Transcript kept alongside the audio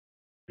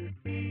Hello,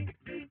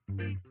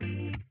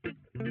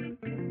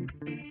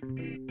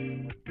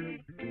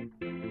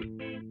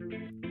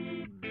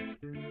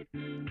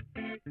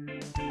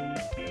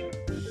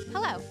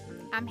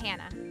 I'm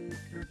Hannah,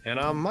 And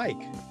I'm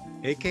Mike,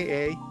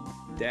 aka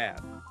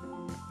Dad.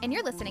 and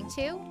you're listening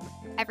to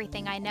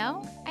Everything I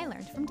Know I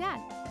Learned from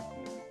Dad.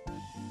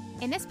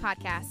 In this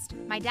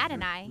podcast, my dad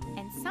and I,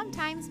 and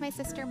sometimes my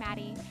sister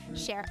Maddie,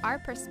 share our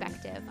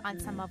perspective on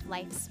some of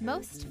life's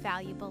most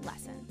valuable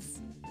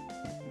lessons.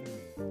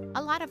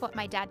 A lot of what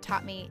my dad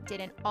taught me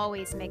didn't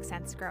always make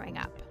sense growing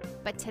up,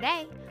 but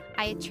today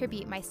I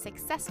attribute my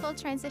successful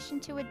transition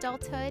to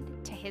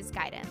adulthood to his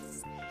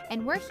guidance,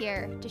 and we're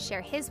here to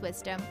share his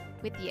wisdom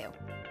with you.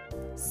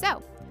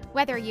 So,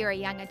 whether you're a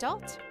young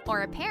adult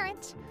or a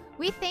parent,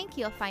 we think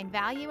you'll find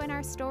value in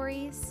our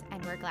stories,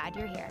 and we're glad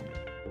you're here.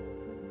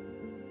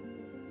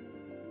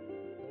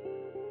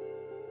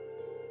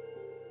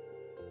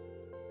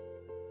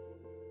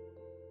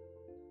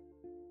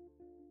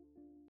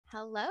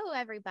 Hello,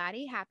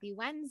 everybody. Happy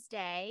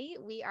Wednesday.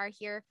 We are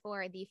here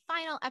for the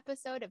final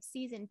episode of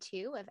season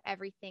 2 of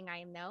Everything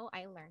I Know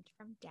I Learned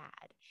from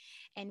Dad.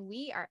 And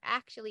we are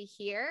actually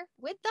here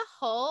with the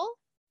whole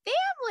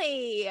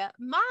family.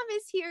 Mom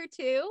is here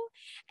too.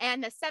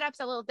 And the setup's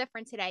a little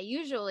different today.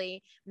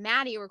 Usually,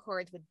 Maddie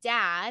records with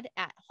Dad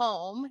at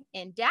home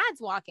in Dad's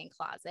walk-in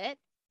closet,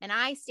 and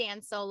I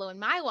stand solo in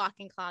my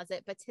walk-in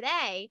closet. But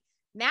today,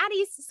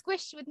 Maddie's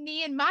squished with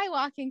me in my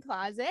walk-in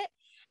closet,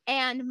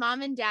 and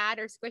Mom and Dad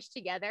are squished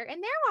together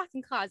in their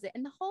walk-in closet,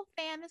 and the whole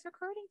fam is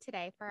recording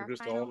today for We're our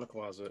just final. all in the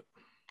closet.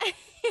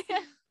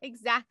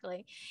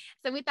 Exactly.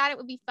 So we thought it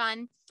would be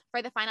fun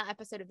for the final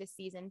episode of this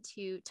season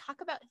to talk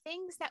about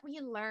things that we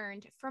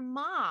learned from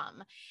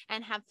Mom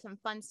and have some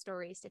fun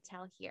stories to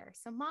tell here.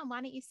 So Mom, why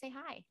don't you say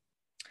hi?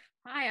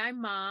 Hi,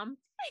 I'm Mom,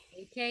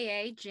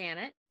 aka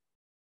Janet.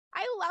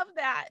 I love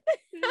that.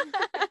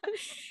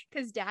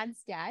 Because Dad's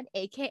dad,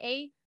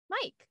 aka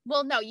Mike.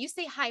 Well, no, you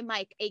say hi,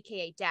 Mike,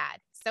 aka Dad.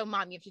 So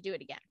Mom, you have to do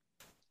it again.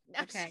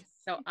 No, Okay,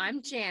 so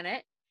I'm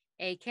Janet,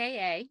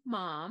 aka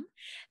Mom.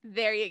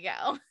 there you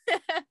go.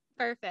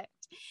 Perfect.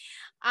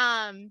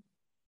 And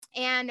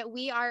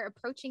we are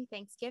approaching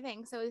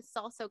Thanksgiving, so it's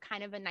also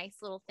kind of a nice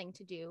little thing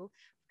to do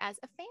as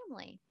a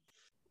family.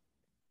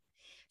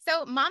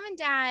 So Mom and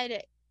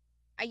Dad,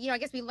 I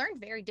guess we learned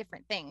very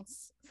different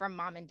things from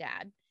Mom and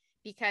Dad,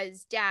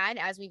 because Dad,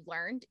 as we've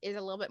learned, is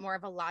a little bit more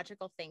of a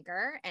logical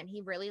thinker, and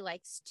he really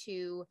likes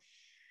to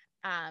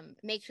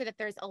make sure that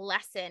there's a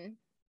lesson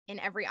in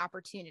every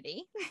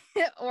opportunity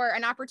or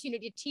an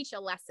opportunity to teach a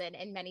lesson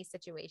in many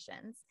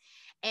situations.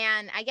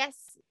 And I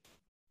guess,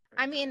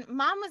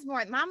 Mom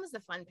was the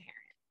fun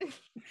parent.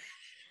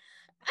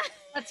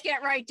 Let's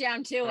get right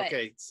down to it.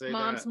 Okay, say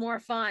Mom's that. more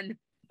fun.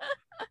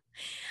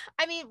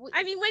 I mean,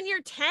 when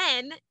you're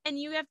 10 and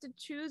you have to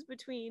choose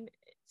between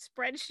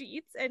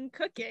spreadsheets and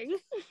cooking,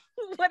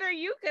 what are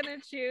you gonna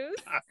choose?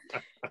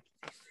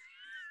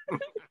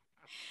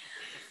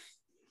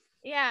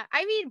 yeah,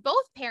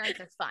 both parents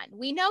are fun.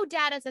 We know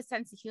Dad has a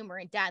sense of humor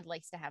and Dad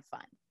likes to have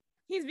fun.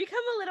 He's become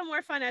a little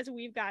more fun as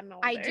we've gotten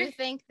older. I do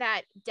think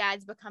that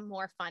Dad's become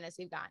more fun as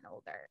we've gotten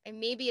older. And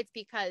maybe it's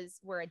because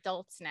we're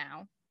adults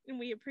now. And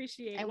we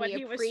appreciate And what we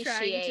he was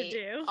trying to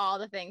do. all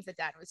the things that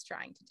Dad was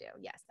trying to do.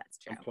 Yes, that's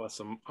true. And plus,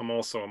 I'm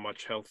also a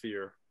much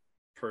healthier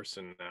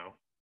person now.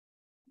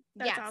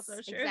 That's also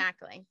true.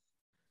 Exactly.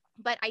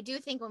 But I do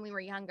think when we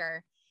were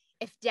younger,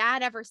 if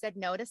Dad ever said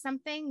no to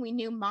something, we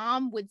knew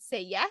Mom would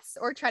say yes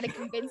or try to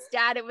convince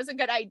Dad it was a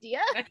good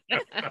idea.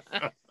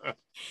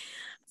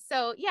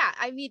 So yeah,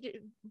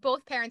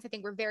 both parents, I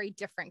think, were very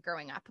different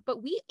growing up,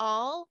 but we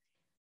all,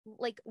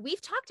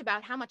 we've talked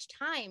about how much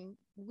time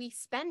we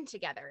spend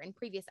together in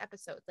previous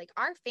episodes. Like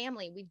our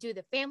family, we do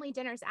the family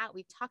dinners out.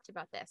 We've talked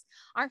about this.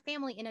 Our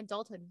family in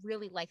adulthood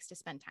really likes to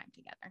spend time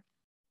together.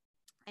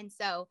 And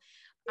so,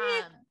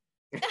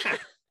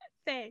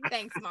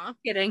 thanks, Mom.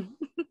 Kidding.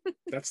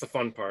 That's the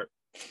fun part.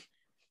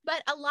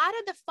 But a lot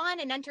of the fun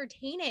and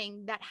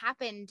entertaining that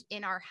happened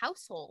in our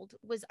household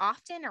was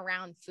often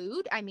around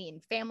food.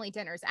 Family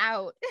dinners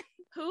out.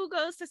 Who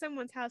goes to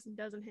someone's house and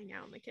doesn't hang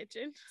out in the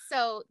kitchen?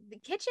 So the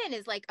kitchen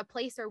is like a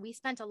place where we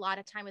spent a lot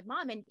of time with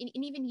Mom, and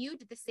even you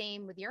did the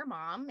same with your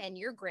mom and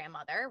your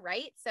grandmother,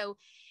 right? So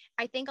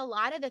I think a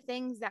lot of the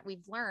things that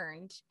we've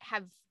learned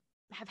have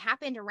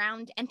happened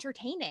around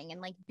entertaining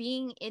and like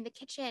being in the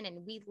kitchen,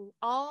 and we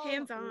all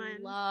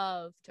Hands-on.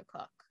 love to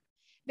cook.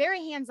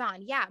 Very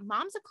hands-on. Yeah,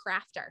 Mom's a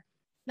crafter.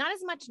 Not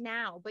as much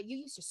now, but you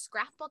used to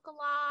scrapbook a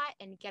lot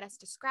and get us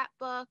to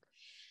scrapbook.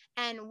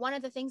 And one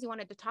of the things we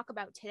wanted to talk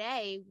about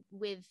today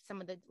with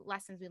some of the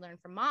lessons we learned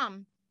from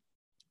Mom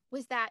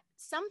was that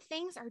some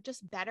things are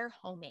just better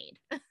homemade.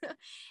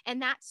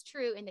 And that's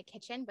true in the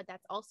kitchen, but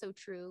that's also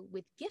true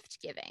with gift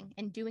giving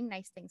and doing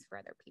nice things for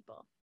other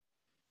people.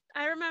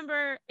 I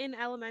remember in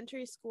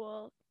elementary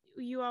school,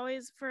 you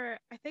always, I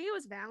think it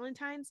was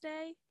Valentine's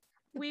Day,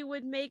 we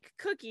would make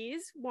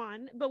cookies,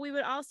 but we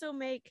would also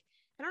make,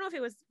 I don't know if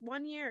it was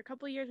 1 year, a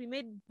couple of years, we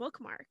made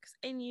bookmarks,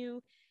 and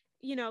you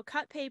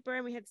cut paper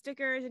and we had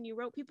stickers and you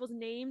wrote people's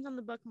names on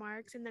the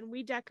bookmarks and then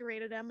we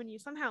decorated them and you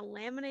somehow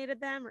laminated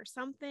them or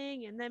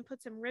something and then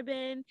put some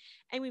ribbon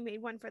and we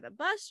made one for the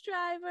bus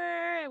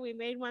driver and we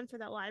made one for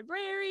the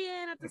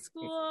librarian at the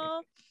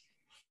school.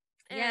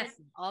 Yes,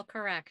 all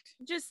correct.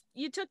 Just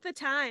you took the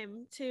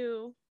time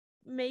to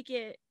make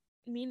it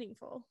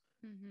meaningful.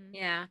 Mm-hmm.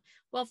 Yeah.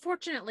 Well,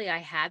 fortunately, I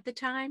had the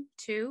time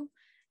too.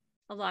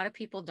 A lot of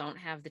people don't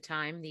have the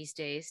time these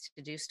days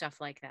to do stuff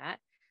like that,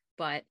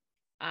 but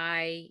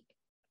I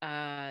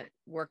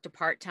worked a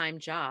part-time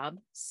job,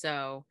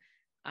 so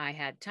I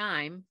had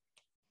time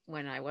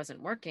when I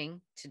wasn't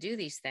working to do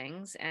these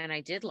things, and I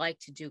did like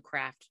to do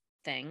craft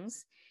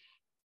things,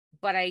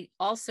 but I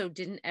also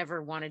didn't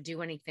ever want to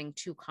do anything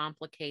too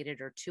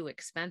complicated or too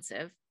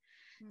expensive.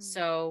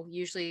 So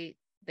usually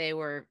they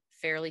were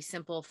fairly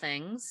simple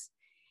things,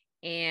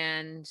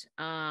 and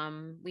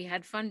we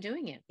had fun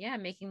doing it. Yeah,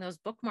 making those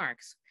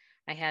bookmarks.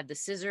 I had the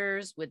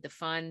scissors with the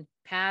fun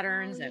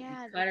patterns that we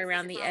cut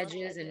around the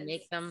edges and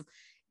make them,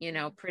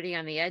 pretty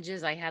on the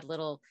edges. I had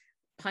little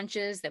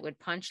punches that would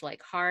punch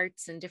like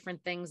hearts and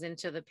different things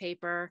into the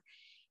paper.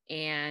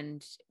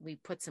 And we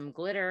put some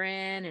glitter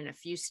in and a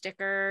few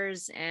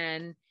stickers,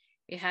 and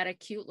we had a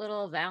cute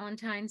little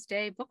Valentine's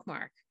Day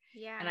bookmark.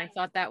 Yeah. And I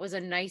thought that was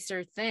a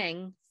nicer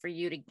thing for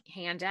you to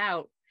hand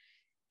out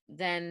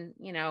than,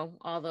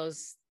 all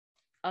those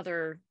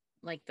other,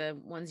 like the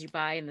ones you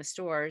buy in the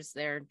stores.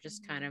 They're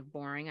just kind of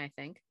boring, I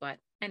think. But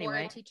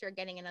anyway. Or a teacher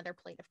getting another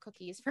plate of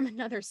cookies from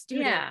another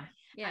student.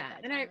 Yeah.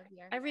 And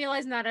I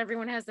realize not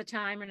everyone has the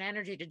time and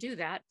energy to do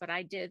that, but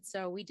I did.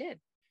 So we did.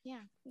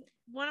 Yeah.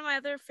 One of my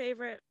other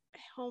favorite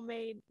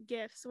homemade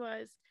gifts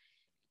was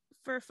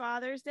for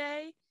Father's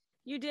Day.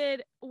 You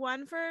did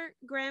one for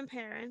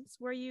grandparents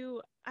where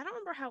I don't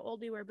remember how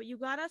old we were, but you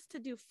got us to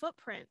do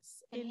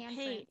footprints in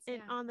paint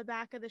on the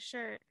back of the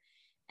shirt.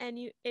 And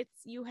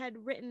you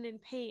had written in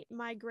paint,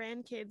 "My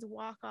grandkids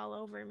walk all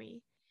over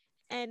me."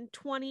 And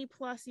 20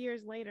 plus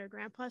years later,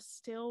 Grandpa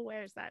still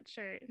wears that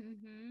shirt.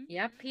 Mm-hmm.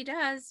 Yep, he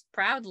does.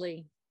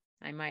 Proudly,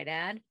 I might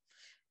add.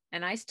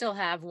 And I still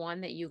have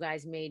one that you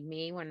guys made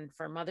me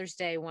for Mother's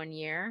Day one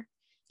year.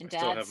 And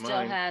Dad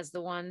still has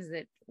the ones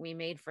that we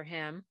made for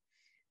him.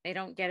 They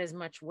don't get as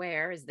much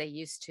wear as they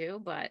used to,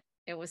 but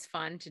it was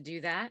fun to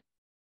do that.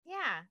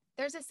 Yeah,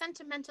 there's a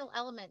sentimental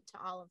element to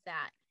all of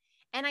that.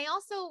 And I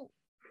also,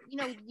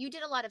 you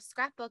did a lot of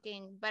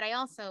scrapbooking, but I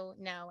also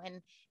know,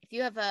 and if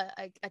you have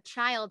a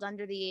child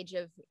under the age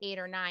of 8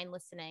 or 9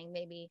 listening,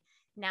 maybe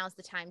now's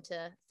the time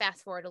to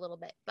fast forward a little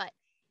bit, but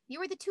you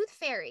were the tooth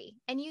fairy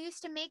and you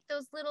used to make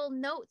those little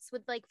notes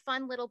with like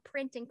fun little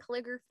print and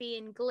calligraphy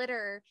and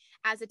glitter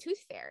as a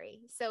tooth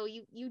fairy. So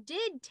you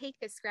did take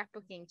the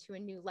scrapbooking to a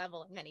new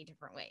level in many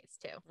different ways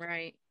too.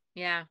 Right.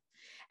 Yeah.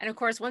 And of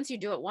course, once you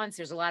do it once,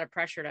 there's a lot of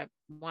pressure to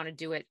want to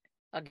do it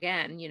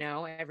again,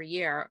 every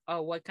year.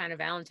 Oh, what kind of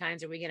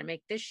Valentines are we going to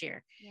make this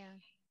year? Yeah.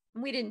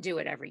 And we didn't do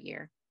it every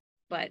year,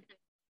 but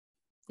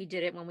we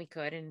did it when we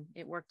could, and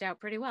it worked out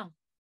pretty well.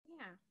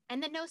 Yeah.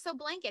 And the no-sew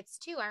blankets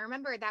too. I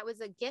remember that was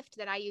a gift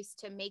that I used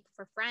to make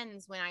for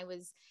friends when I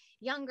was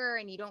younger,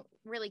 and you don't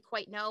really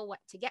quite know what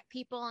to get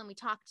people. And we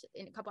talked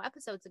in a couple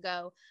episodes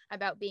ago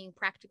about being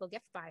practical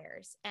gift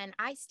buyers. And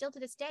I still to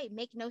this day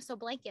make no-sew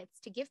blankets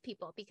to give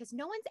people because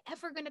no one's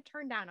ever going to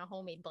turn down a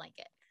homemade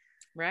blanket.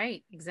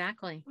 Right.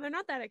 Exactly. They're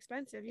not that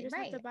expensive. You just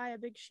have to buy a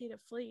big sheet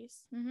of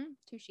fleece.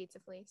 2 sheets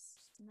of fleece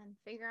and then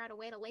figure out a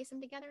way to lace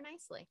them together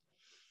nicely.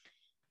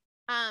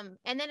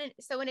 And then,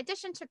 so in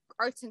addition to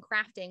arts and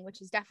crafting,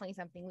 which is definitely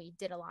something we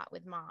did a lot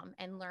with Mom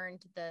and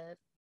learned the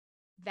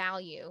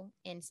value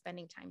in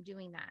spending time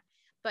doing that.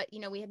 But,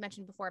 we had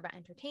mentioned before about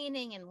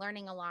entertaining and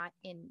learning a lot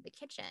in the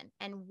kitchen.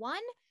 And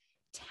one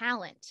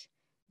talent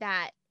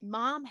that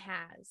Mom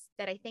has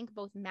that I think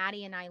both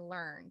Maddie and I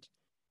learned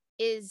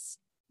is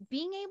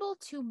being able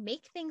to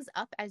make things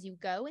up as you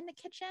go in the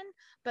kitchen,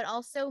 but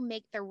also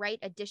make the right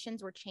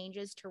additions or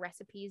changes to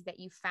recipes that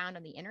you found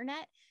on the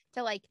internet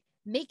to like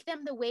make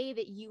them the way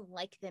that you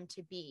like them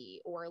to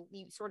be, or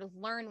you sort of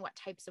learn what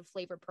types of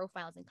flavor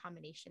profiles and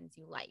combinations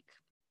you like.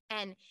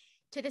 And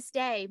to this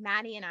day,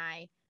 Maddie and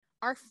I,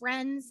 our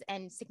friends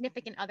and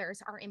significant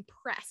others are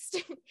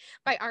impressed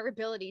by our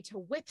ability to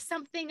whip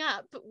something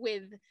up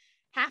with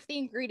half the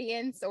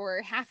ingredients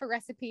or half a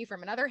recipe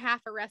from another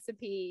half a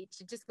recipe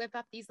to just whip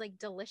up these like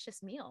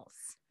delicious meals.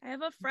 I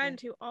have a friend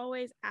who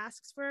always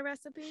asks for a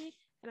recipe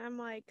and I'm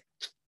like,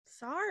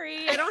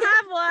 sorry, I don't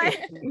have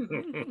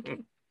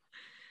one.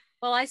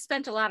 Well, I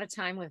spent a lot of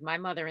time with my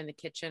mother in the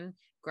kitchen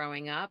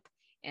growing up,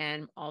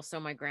 and also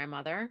my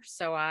grandmother.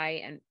 So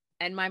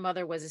and my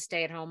mother was a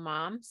stay-at-home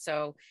mom.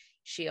 So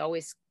she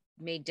always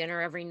made dinner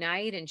every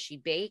night and she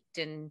baked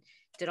and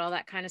did all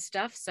that kind of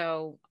stuff.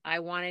 So I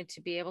wanted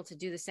to be able to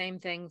do the same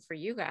thing for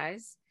you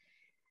guys.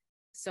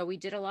 So we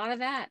did a lot of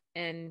that,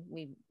 and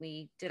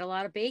we did a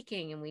lot of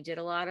baking, and we did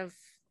a lot of,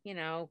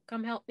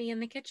 come help me in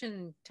the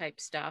kitchen type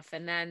stuff.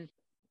 And then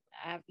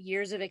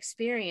years of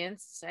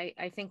experience.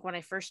 I think when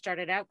I first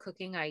started out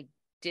cooking, I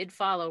did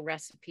follow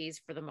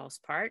recipes for the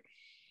most part.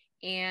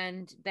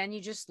 And then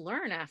you just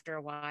learn after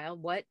a while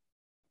what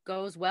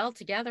goes well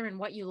together and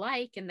what you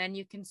like, and then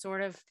you can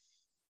sort of,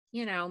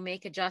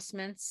 make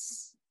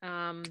adjustments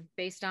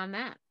based on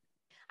that.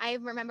 I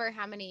remember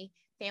how many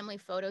family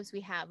photos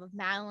we have of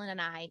Madeline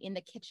and I in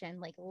the kitchen,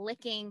 like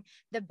licking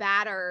the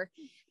batter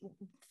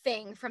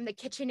thing from the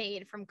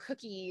KitchenAid from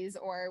cookies,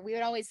 or we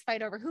would always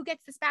fight over who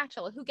gets the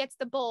spatula, who gets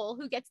the bowl,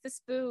 who gets the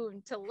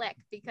spoon to lick,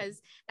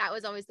 because that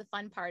was always the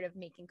fun part of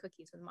making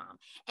cookies with mom.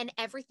 And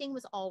everything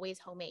was always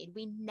homemade.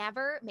 We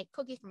never make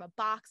cookies from a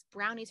box,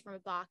 brownies from a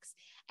box.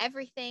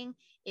 Everything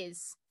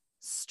is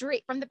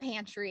straight from the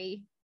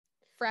pantry,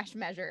 fresh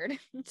measured.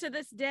 To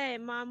this day,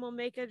 mom will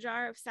make a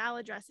jar of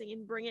salad dressing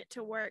and bring it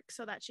to work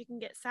so that she can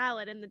get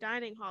salad in the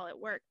dining hall at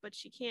work, but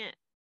she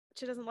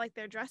doesn't like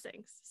their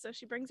dressings, so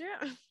she brings her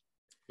own.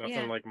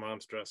 Nothing like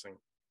mom's dressing.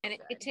 And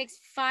it takes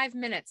 5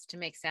 minutes to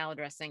make salad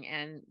dressing,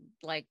 and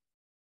like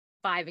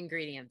 5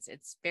 ingredients.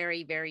 It's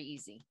very, very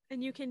easy.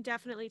 And you can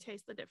definitely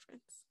taste the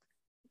difference.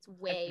 It's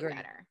way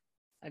better.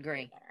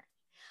 Agree. Way better.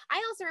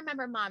 I also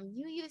remember, Mom,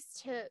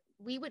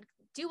 we would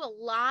do a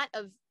lot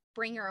of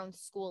bring your own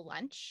school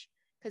lunch,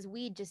 because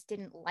we just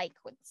didn't like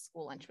what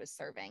school lunch was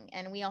serving.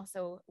 And we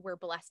also were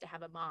blessed to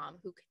have a mom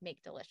who could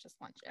make delicious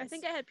lunches. I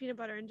think I had peanut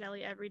butter and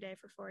jelly every day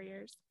for 4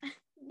 years.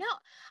 No,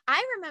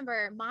 I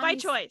remember mom. By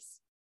choice,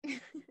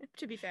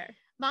 to be fair.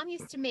 Mom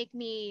used to make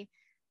me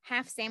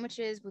half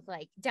sandwiches with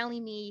like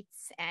deli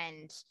meats,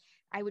 and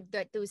I would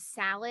get those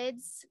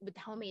salads with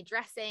homemade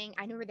dressing.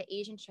 I remember the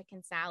Asian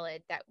chicken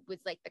salad that was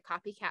like the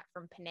copycat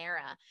from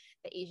Panera,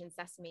 the Asian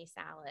sesame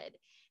salad.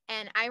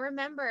 And I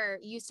remember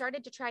you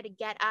started to try to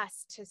get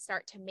us to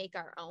start to make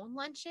our own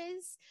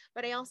lunches.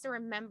 But I also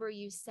remember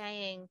you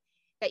saying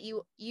that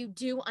you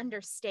do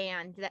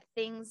understand that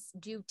things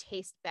do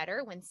taste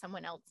better when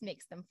someone else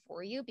makes them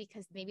for you,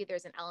 because maybe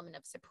there's an element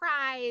of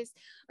surprise,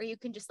 or you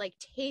can just like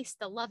taste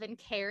the love and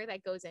care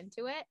that goes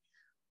into it.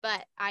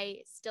 But I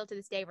still to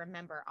this day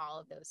remember all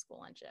of those school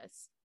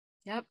lunches.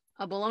 Yep.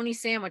 A bologna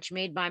sandwich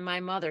made by my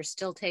mother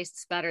still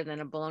tastes better than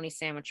a bologna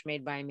sandwich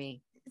made by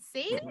me.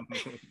 See?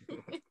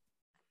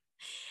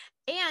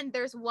 And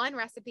there's one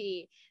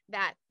recipe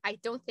that I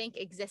don't think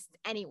exists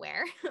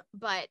anywhere,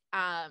 but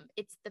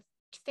it's the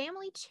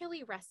family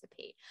chili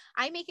recipe.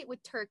 I make it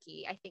with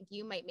turkey. I think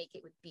you might make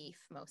it with beef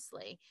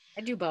mostly.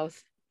 I do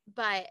both.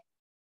 But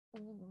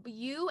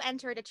you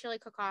entered a chili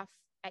cook-off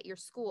at your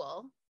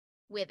school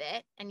with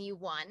it, and you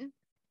won.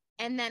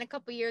 And then a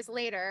couple years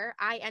later,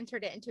 I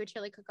entered it into a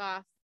chili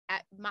cook-off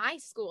at my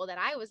school that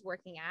I was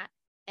working at,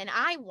 and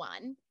I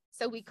won.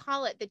 So we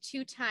call it the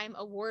 2-time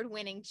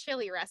award-winning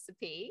chili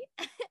recipe.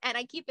 And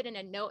I keep it in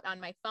a note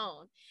on my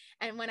phone.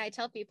 And when I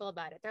tell people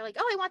about it, they're like,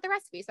 oh, I want the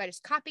recipe. So I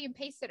just copy and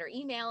paste it or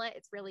email it.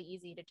 It's really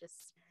easy to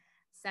just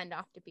send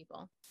off to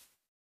people.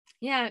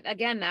 Yeah.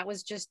 Again, that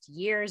was just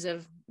years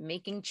of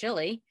making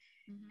chili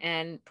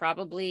and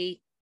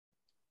probably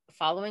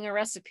following a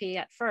recipe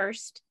at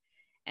first,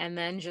 and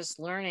then just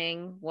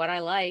learning what I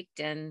liked,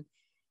 and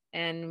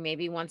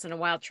maybe once in a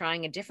while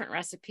trying a different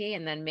recipe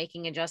and then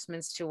making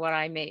adjustments to what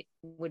I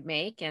would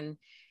make. And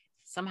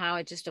somehow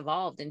it just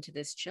evolved into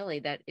this chili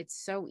that it's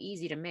so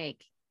easy to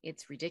make.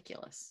 It's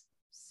ridiculous.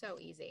 So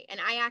easy. And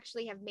I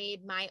actually have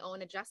made my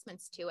own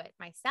adjustments to it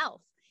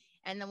myself.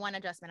 And the one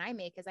adjustment I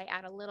make is I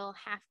add a little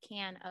half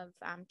can of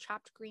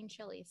chopped green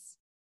chilies.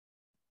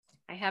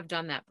 I have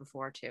done that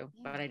before too,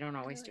 but I don't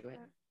always do it.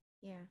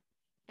 Yeah.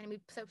 And we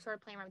sort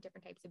of play around with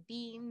different types of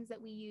beans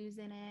that we use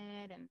in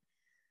it. And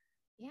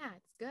yeah,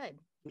 it's good.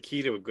 The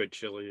key to a good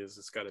chili is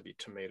it's got to be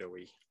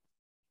tomatoey,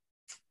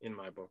 in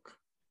my book.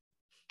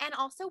 And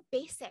also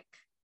basic.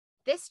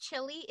 This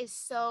chili is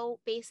so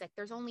basic.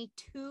 There's only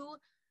 2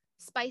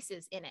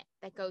 spices in it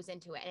that goes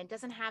into it. And it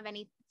doesn't have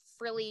any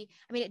frilly,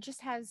 it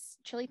just has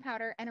chili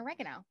powder and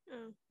oregano.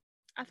 Oh,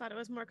 I thought it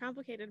was more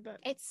complicated, but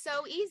it's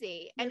so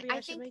easy. Maybe And I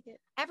should think make it.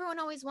 everyone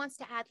always wants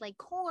to add like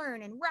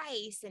corn and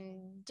rice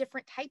and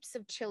different types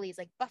of chilies,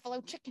 like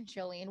buffalo chicken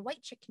chili and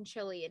white chicken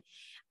chili. And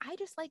I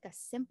just like a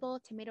simple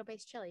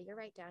tomato-based chili. You're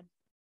right, Dad.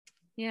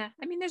 Yeah.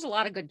 There's a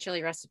lot of good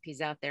chili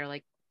recipes out there.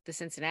 Like the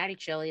Cincinnati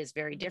chili is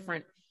very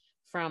different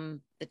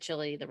from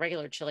the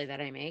regular chili that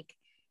I make,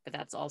 but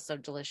that's also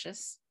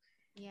delicious.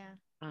 Yeah.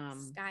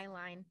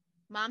 Skyline.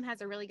 Mom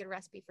has a really good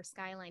recipe for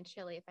Skyline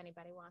chili if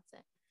anybody wants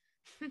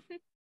it.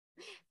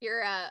 If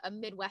you're a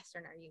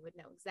Midwesterner, you would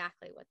know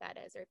exactly what that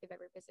is, or if you've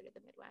ever visited the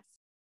Midwest.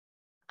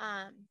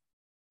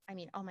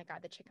 Oh my God,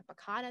 the chicken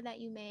piccata that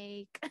you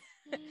make.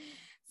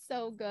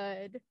 So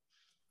good.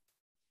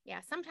 Yeah,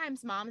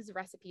 sometimes Mom's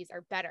recipes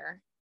are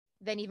better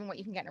than even what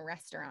you can get in a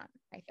restaurant,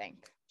 I think.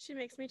 She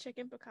makes me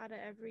chicken piccata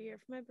every year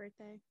for my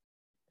birthday.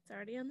 It's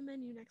already on the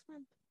menu next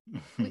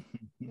month.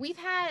 We've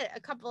had a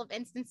couple of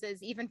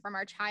instances, even from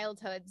our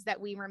childhoods,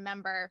 that we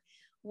remember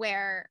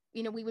where,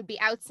 we would be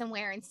out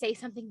somewhere and say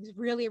something was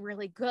really,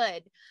 really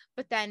good.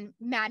 But then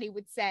Maddie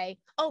would say,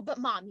 oh, but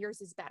Mom,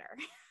 yours is better.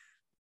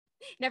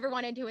 Never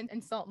wanted to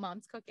insult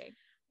Mom's cooking.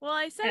 Well,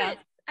 I said it.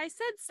 I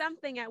said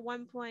something at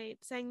one point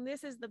saying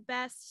this is the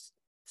best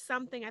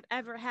something I've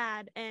ever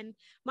had. And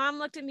Mom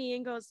looked at me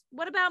and goes,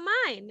 what about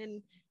mine?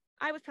 And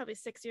I was probably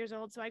 6 years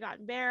old, so I got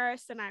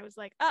embarrassed and I was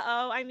like,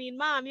 uh-oh, I mean,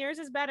 Mom, yours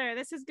is better.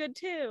 This is good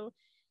too.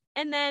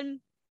 And then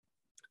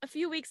a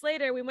few weeks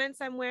later, we went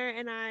somewhere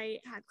and I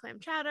had clam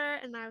chowder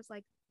and I was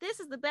like, this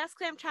is the best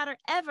clam chowder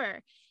ever.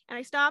 And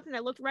I stopped and I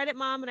looked right at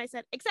Mom and I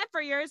said, except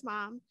for yours,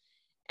 Mom.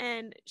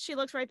 And she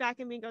looks right back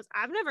at me and goes,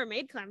 I've never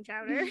made clam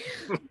chowder.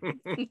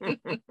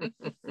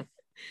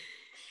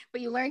 But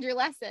you learned your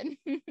lesson.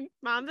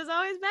 Mom's is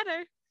always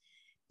better.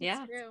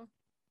 Yeah. It's true.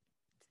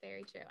 It's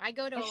very true. I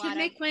go to I a should lot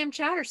make of. clam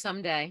chowder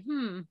someday.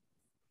 I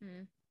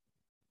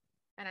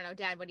don't know,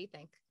 Dad. What do you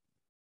think?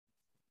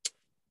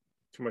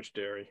 Too much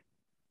dairy.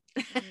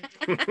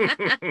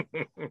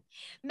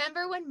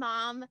 Remember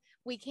when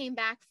we came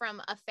back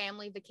from a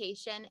family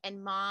vacation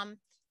and Mom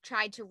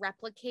tried to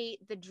replicate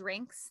the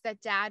drinks that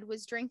Dad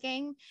was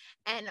drinking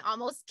and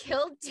almost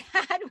killed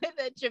Dad with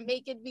a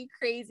Jamaican Be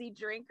Crazy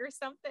drink or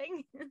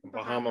something?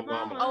 Bahama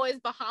Mama. Oh, it's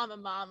Bahama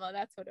Mama.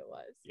 That's what it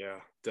was. Yeah,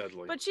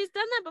 deadly. But she's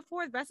done that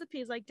before with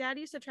recipes. Like Dad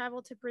used to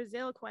travel to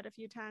Brazil quite a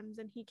few times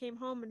and he came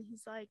home and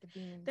he's like,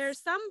 there's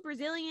some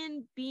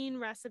Brazilian bean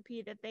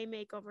recipe that they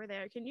make over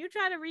there. Can you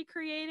try to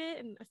recreate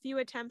it? And a few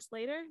attempts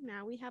later,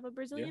 now we have a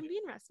Brazilian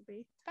bean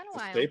recipe. It's been a It's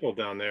a while. staple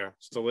down there.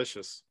 It's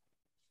delicious.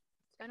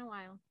 It's been a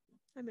while.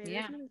 I made it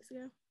a few weeks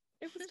ago.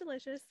 It was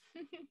delicious.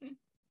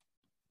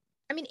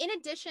 I mean, in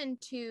addition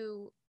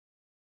to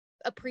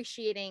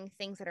appreciating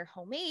things that are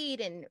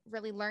homemade and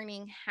really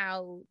learning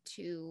how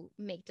to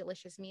make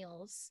delicious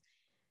meals,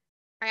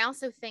 I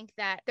also think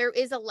that there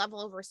is a level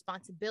of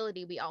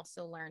responsibility we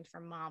also learned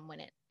from Mom when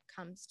it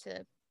comes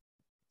to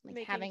like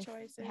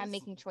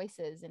making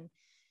choices and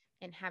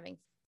having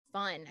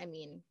fun. I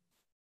mean,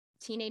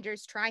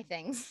 teenagers try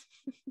things,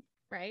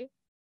 right?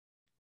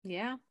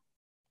 Yeah.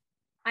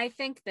 I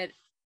think that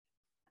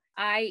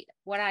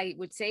what I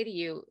would say to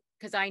you,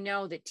 because I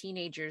know that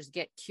teenagers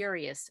get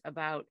curious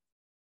about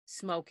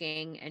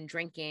smoking and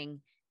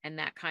drinking and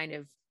that kind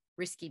of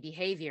risky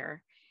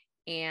behavior.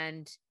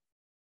 And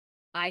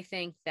I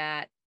think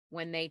that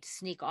when they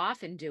sneak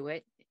off and do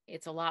it,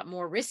 it's a lot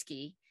more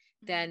risky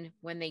than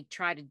when they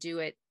try to do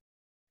it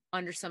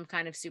under some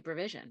kind of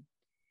supervision.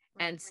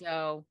 Right. And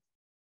so,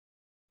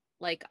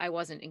 like, I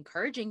wasn't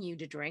encouraging you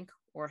to drink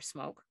or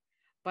smoke,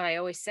 but I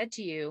always said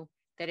to you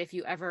that if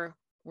you ever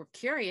were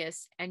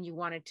curious and you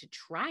wanted to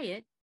try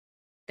it,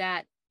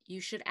 that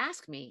you should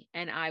ask me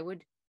and I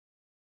would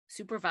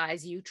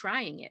supervise you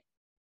trying it.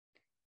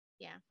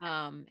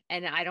 Yeah.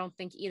 And I don't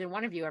think either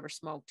one of you ever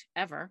smoked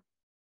ever.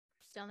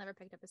 Still never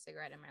picked up a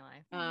cigarette in my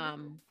life.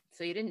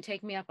 So you didn't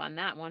take me up on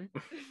that one.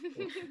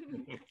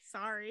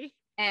 Sorry.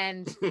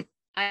 And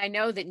I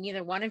know that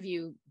neither one of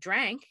you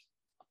drank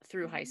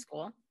through high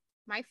school.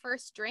 My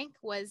first drink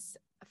was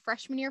a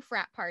freshman year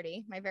frat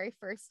party, my very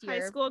first year.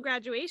 High school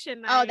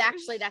graduation night. Oh,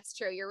 actually, that's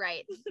true. You're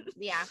right.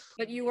 Yeah.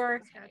 But you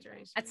were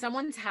at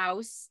someone's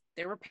house.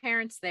 There were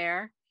parents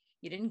there.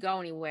 You didn't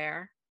go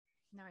anywhere.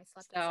 No, I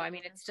slept. So, I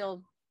mean, it's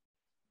still,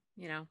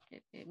 you know,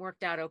 it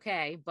worked out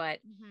okay. But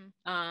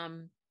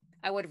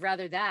I would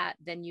rather that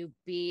than you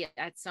be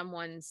at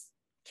someone's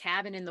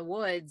cabin in the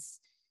woods,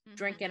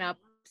 drinking up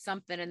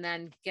something and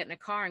then get in a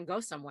car and go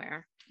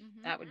somewhere.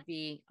 That would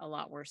be a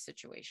lot worse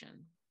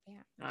situation. Yeah.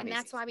 Obviously. And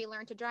that's why we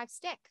learned to drive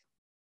stick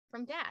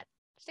from Dad,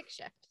 stick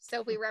shift.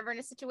 So if we were ever in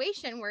a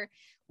situation where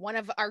one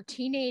of our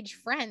teenage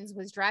friends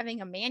was driving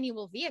a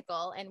manual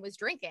vehicle and was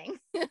drinking,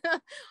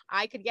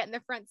 I could get in the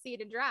front seat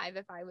and drive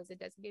if I was a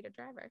designated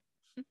driver.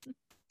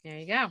 There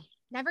you go.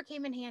 Never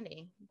came in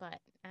handy, but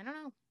I don't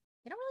know.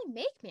 They don't really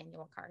make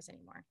manual cars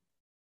anymore.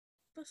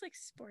 Those like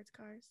sports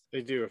cars.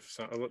 They do,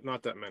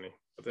 not that many.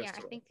 But yeah,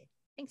 I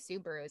think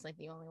Subaru is like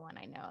the only one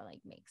I know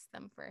like makes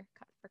them for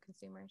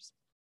consumers.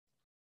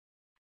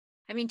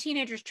 I mean,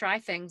 teenagers try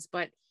things,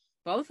 but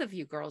both of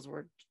you girls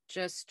were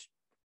just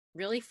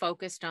really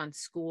focused on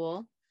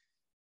school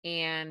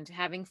and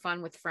having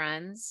fun with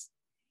friends.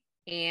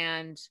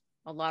 And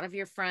a lot of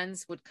your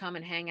friends would come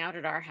and hang out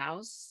at our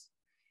house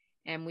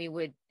and we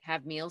would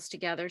have meals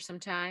together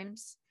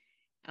sometimes,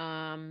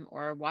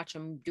 or watch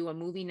them do a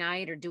movie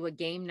night or do a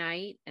game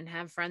night and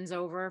have friends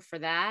over for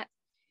that.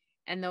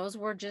 And those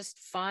were just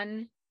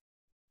fun,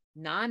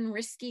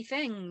 non-risky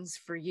things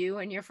for you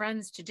and your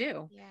friends to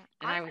do. Yeah.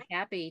 And I was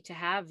happy to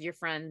have your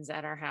friends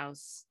at our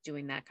house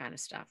doing that kind of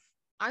stuff.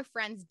 Our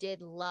friends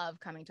did love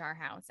coming to our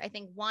house. I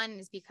think one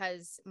is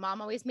because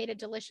Mom always made a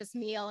delicious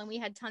meal and we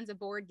had tons of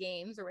board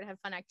games or would have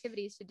fun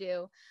activities to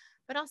do.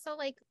 But also,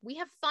 like, we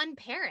have fun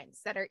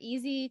parents that are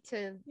easy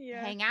to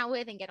hang out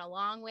with and get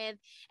along with.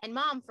 And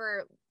Mom,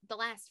 for the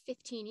last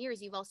 15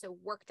 years, you've also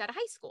worked at a high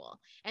school.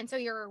 And so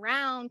you're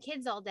around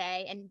kids all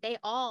day. And they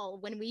all,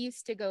 when we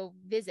used to go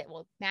visit,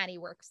 well, Maddie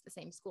works the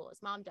same school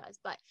as Mom does.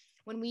 But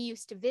when we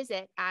used to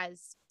visit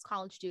as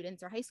college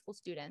students or high school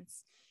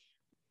students,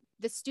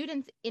 the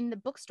students in the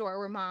bookstore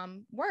where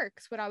Mom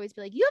works would always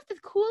be like, you have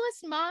the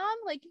coolest mom.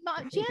 Like,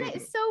 Mom, Janet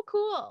is so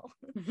cool.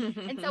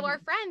 And so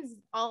our friends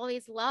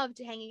always loved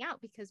hanging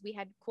out because we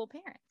had cool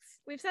parents.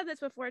 We've said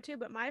this before too,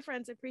 but my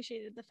friends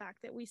appreciated the fact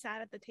that we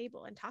sat at the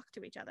table and talked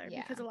to each other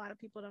because a lot of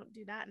people don't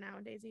do that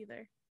nowadays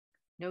either.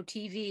 No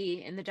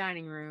TV in the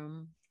dining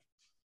room.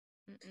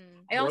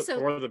 I also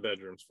or the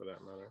bedrooms for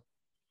that matter.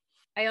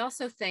 I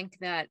also think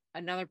that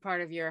another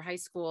part of your high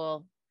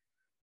school,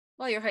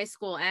 well, your high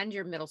school and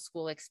your middle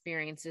school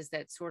experiences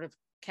that sort of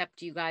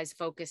kept you guys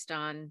focused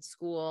on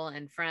school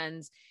and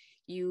friends,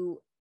 you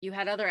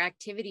had other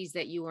activities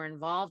that you were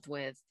involved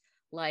with,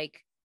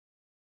 like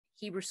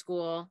Hebrew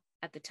school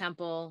at the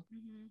temple,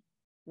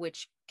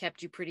 which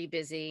kept you pretty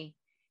busy,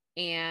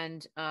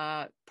 and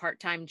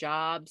part-time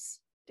jobs,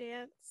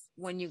 Dance.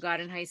 when you got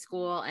in high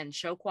school, and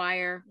show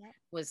choir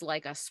was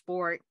like a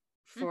sport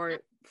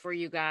for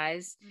you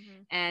guys.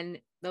 And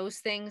those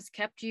things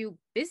kept you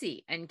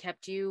busy and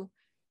kept you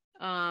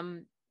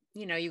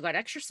you got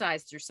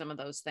exercise through some of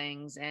those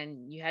things,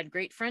 and you had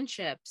great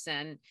friendships,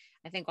 and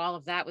I think all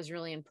of that was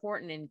really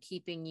important in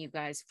keeping you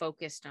guys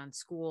focused on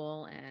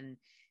school and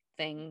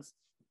things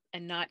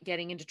and not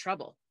getting into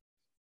trouble.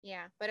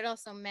 Yeah, but it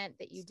also meant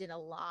that you did a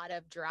lot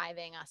of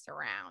driving us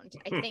around.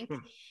 I think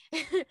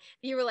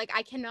you were like,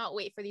 I cannot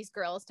wait for these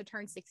girls to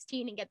turn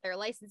 16 and get their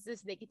licenses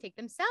so they could take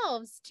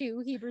themselves to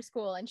Hebrew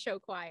school and show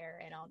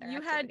choir and all their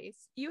activities.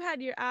 You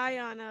had your eye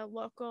on a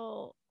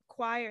local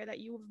choir that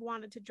you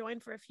wanted to join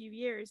for a few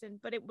years,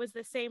 but it was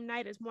the same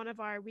night as one of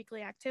our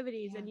weekly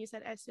activities, and you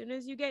said, as soon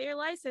as you get your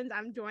license,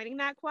 I'm joining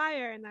that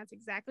choir, and that's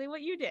exactly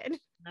what you did.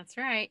 That's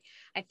right.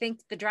 I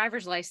think the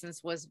driver's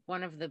license was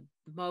one of the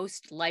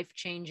most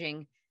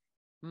life-changing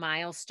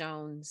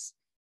milestones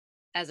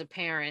as a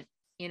parent.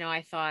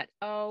 I thought,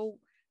 oh,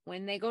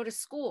 when they go to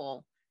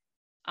school,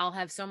 I'll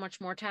have so much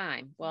more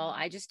time. Well,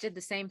 I just did the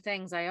same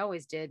things I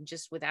always did,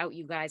 just without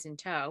you guys in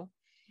tow.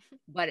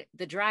 But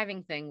the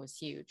driving thing was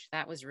huge.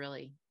 That was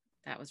really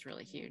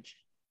huge.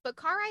 But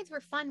car rides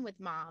were fun with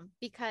Mom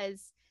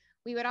because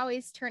we would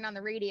always turn on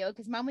the radio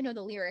because Mom would know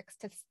the lyrics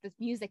to the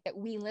music that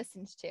we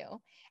listened to.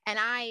 And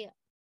I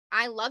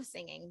love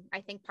singing. I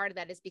think part of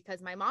that is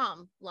because my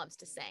mom loves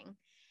to sing.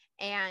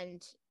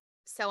 And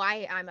so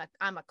I'm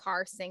a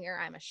car singer.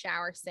 I'm a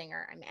shower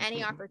singer. I'm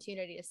any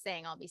opportunity to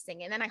sing, I'll be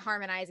singing. And then I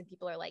harmonize and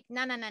people are like,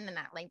 no.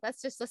 Like,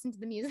 let's just listen to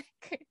the music.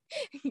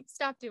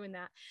 Stop doing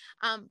that.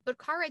 But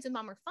car rides with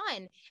Mom were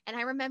fun. And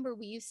I remember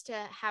we used to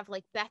have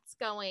like bets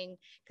going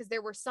because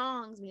there were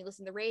songs when you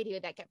listen to the radio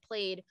that get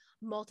played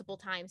multiple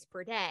times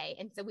per day.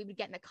 And so we would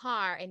get in the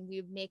car and we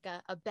would make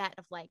a bet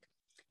of like,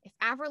 if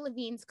Avril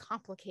Lavigne's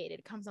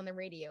Complicated comes on the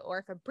radio, or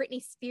if a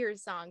Britney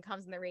Spears song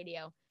comes on the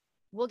radio,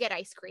 we'll get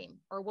ice cream,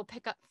 or we'll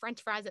pick up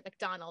French fries at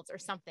McDonald's or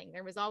something.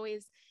 There was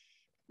always,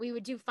 we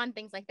would do fun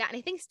things like that. And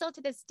I think still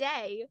to this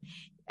day,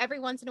 every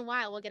once in a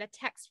while, we'll get a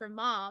text from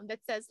Mom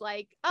that says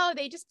like, oh,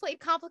 they just played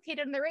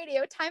Complicated on the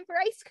radio, time for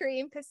ice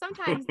cream. Because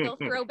sometimes they'll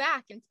throw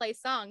back and play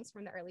songs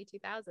from the early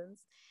 2000s.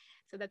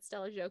 So that's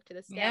still a joke to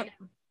this day. Yep.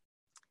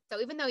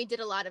 So even though he did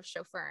a lot of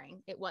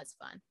chauffeuring, it was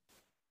fun.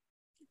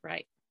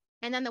 Right.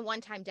 And then the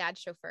one time Dad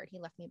chauffeured, he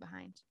left me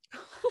behind.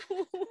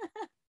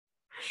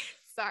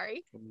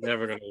 Sorry. I'm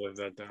never gonna live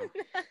that down.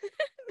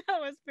 That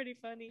was pretty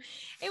funny.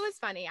 It was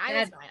funny. I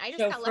was fine. I just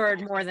got chauffeured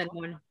left more than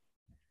one.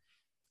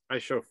 I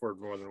chauffeured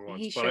more than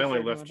once, He but I only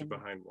chauffeured left more you than one.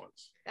 behind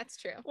once. That's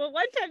true. Well,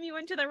 one time you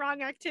went to the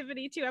wrong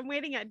activity too. I'm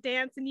waiting at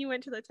dance and you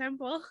went to the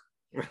temple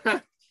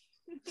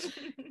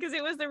because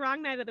it was the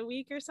wrong night of the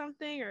week or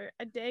something, or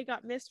a day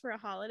got missed for a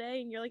holiday,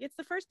 and you're like, it's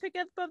the first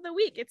pickup of the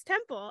week, it's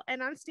temple,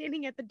 and I'm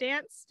standing at the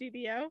dance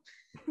studio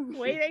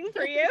waiting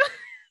for you.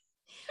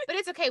 But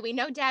it's okay. We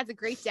know Dad's a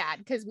great dad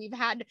because we've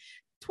had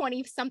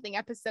 20 something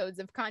episodes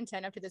of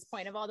content up to this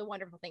point of all the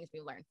wonderful things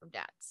we learned from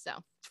Dad. So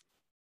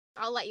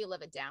I'll let you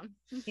live it down.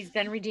 He's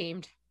been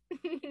redeemed.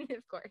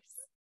 Of course.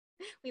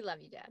 We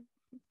love you, Dad.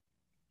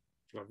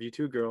 Love you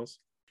too, girls.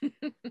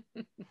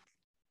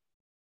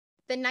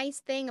 The nice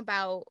thing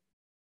about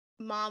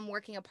Mom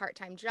working a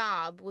part-time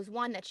job was,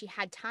 one, that she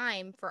had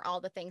time for all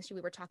the things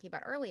we were talking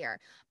about earlier,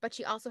 but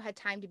she also had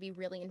time to be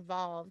really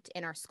involved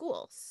in our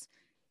schools.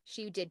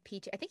 She did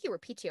PTO. I think you were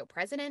PTO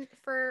president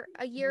for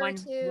a year or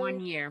two. 1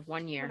 year.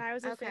 When I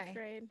was in Okay. fifth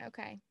grade.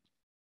 Okay.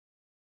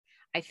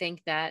 I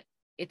think that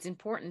it's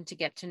important to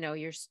get to know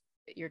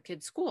your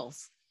kids'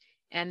 schools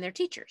and their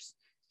teachers.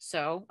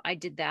 So I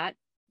did that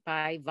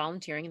by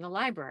volunteering in the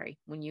library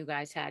when you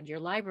guys had your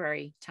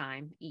library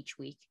time each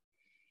week.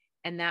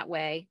 And that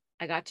way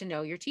I got to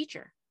know your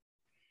teacher.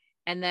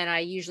 And then I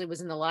usually was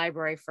in the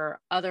library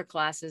for other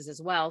classes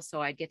as well,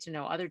 so I'd get to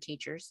know other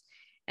teachers.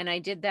 And I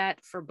did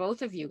that for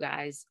both of you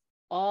guys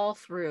all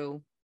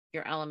through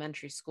your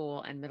elementary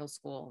school and middle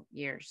school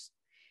years.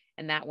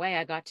 And that way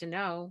I got to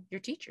know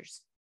your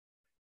teachers.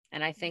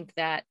 And I think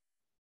that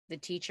the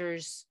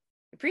teachers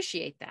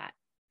appreciate that.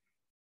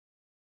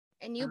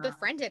 And you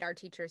befriended our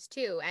teachers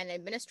too, and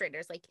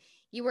administrators. Like,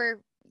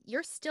 you're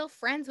still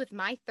friends with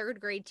my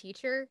third grade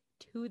teacher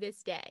to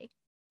this day.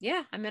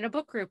 Yeah, I'm in a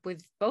book group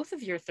with both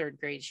of your third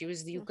grade.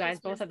 You guys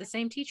both have the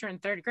same teacher in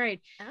third grade,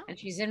 and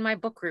she's in my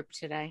book group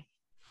today.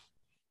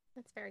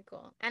 That's very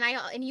cool.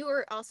 And you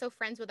were also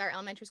friends with our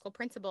elementary school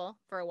principal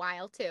for a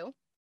while too.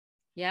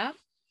 Yeah.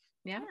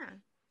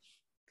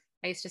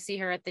 I used to see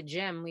her at the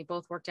gym. We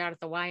both worked out at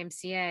the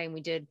YMCA, and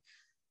we did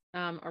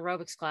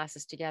aerobics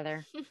classes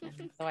together.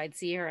 And so I'd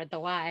see her at the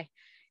Y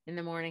in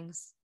the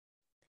mornings.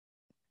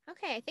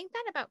 Okay, I think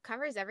that about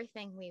covers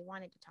everything we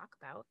wanted to talk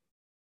about.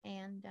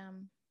 And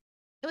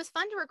it was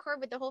fun to record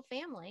with the whole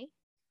family.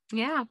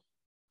 Yeah.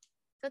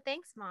 So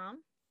thanks,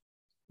 Mom.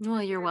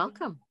 Well, you're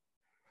welcome.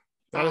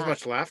 Not as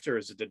much laughter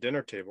as at the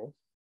dinner table.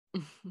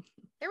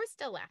 There was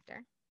still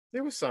laughter,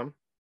 There was some.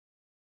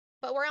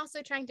 but we're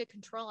also trying to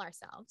control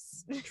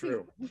ourselves.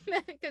 True.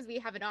 Because we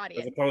have an As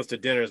audience. opposed to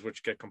dinners,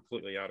 which get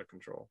completely out of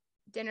control.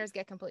 Dinners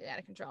get completely out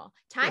of control.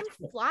 Time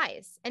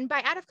flies. And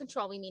by out of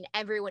control, we mean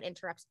everyone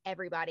interrupts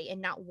everybody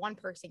and not one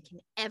person can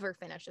ever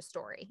finish a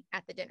story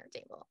at the dinner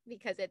table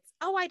because it's,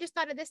 oh, I just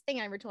thought of this thing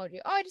I never told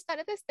you. Oh, I just thought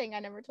of this thing I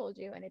never told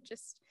you. And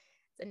it's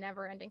a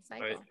never ending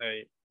cycle.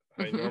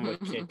 I normally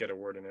can't get a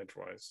word in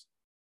edgewise.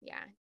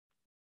 Yeah.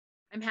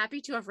 I'm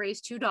happy to have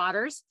raised 2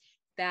 daughters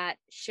that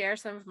share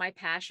some of my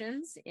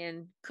passions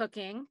in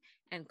cooking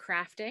and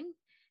crafting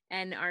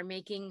and are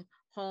making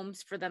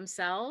homes for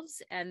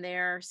themselves and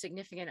their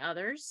significant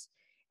others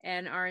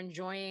and are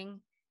enjoying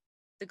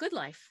the good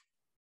life.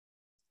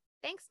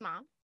 Thanks,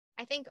 Mom.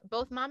 I think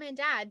both Mom and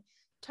Dad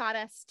taught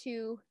us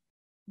to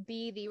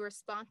be the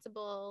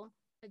responsible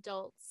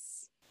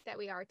adults that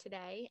we are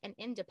today and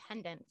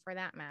independent for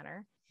that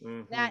matter.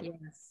 Mm-hmm. That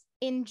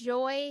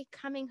enjoy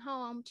coming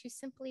home to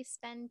simply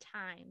spend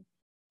time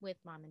with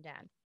Mom and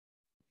Dad.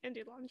 And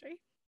do laundry.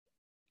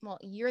 Well,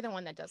 you're the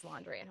one that does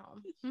laundry at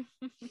home.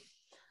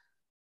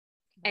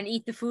 And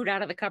eat the food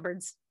out of the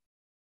cupboards.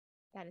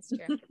 That is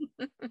true.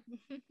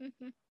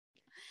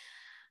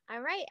 All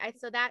right.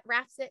 So that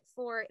wraps it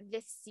for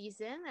this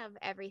season of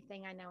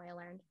Everything I Know I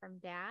Learned from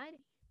Dad.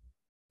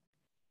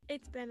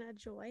 It's been a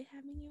joy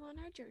having you on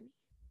our journey.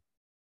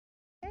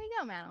 There you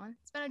go, Madeline.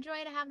 It's been a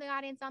joy to have the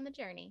audience on the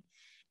journey.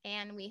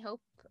 And we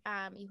hope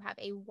you have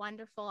a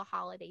wonderful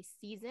holiday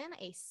season,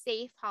 a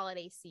safe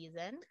holiday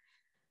season.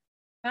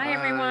 Bye,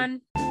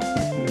 everyone.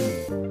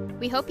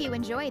 We hope you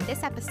enjoyed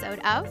this episode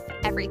of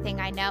Everything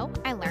I Know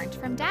I Learned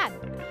from Dad.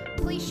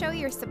 Please show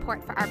your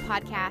support for our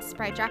podcast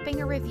by dropping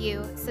a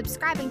review,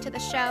 subscribing to the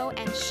show,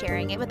 and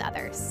sharing it with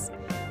others.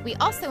 We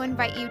also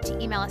invite you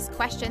to email us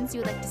questions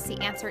you'd like to see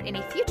answered in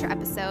a future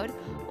episode,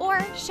 or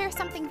share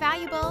something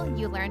valuable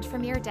you learned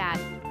from your dad.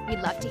 We'd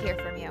love to hear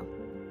from you.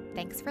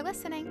 Thanks for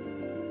listening.